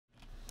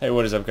Hey,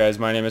 what is up guys?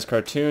 My name is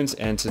Cartoons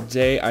and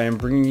today I am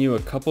bringing you a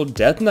couple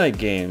Death Knight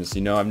games.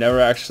 You know, I've never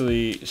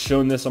actually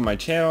shown this on my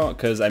channel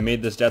because I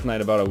made this Death Knight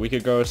about a week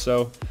ago or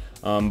so.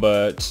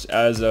 But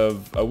as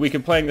of a week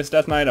of playing this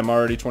Death Knight, I'm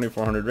already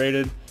 2400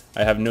 rated.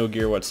 I have no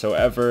gear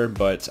whatsoever,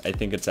 but I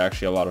think it's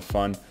actually a lot of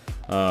fun.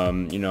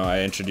 You know,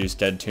 I introduced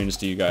Dead Toons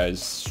to you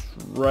guys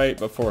right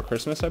before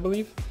Christmas, I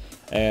believe.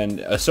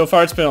 And so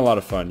far it's been a lot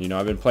of fun. You know,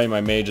 I've been playing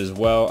my mage as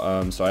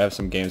well, so I have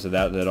some games of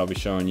that I'll be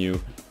showing you.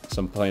 So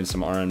I'm playing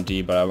some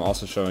RMD, but I'm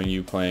also showing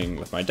you playing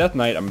with my Death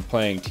Knight. I'm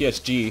playing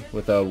TSG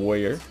with a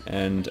warrior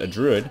and a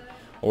druid,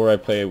 or I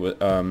play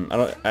with I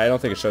don't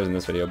think it shows in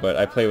this video, but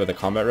I play with a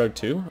combat rogue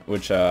too,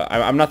 which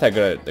I'm not that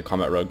good at the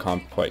combat rogue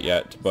comp quite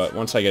yet, but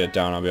once I get it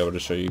down I'll be able to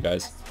show you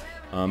guys.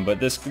 But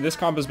this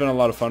comp has been a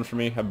lot of fun for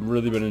me. I've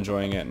really been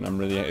enjoying it and I'm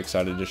really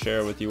excited to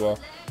share it with you all.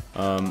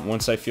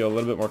 Once I feel a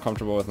little bit more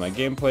comfortable with my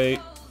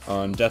gameplay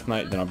on Death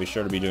Knight, then I'll be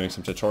sure to be doing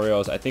some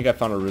tutorials. I think I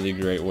found a really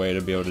great way to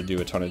be able to do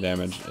a ton of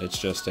damage. It's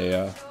just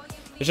a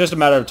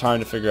matter of time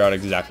to figure out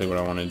exactly what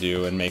I want to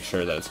do and make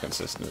sure that it's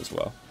consistent as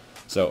well.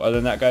 So other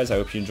than that guys, I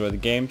hope you enjoy the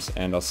games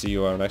and I'll see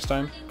you all next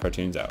time.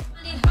 Cartoons out.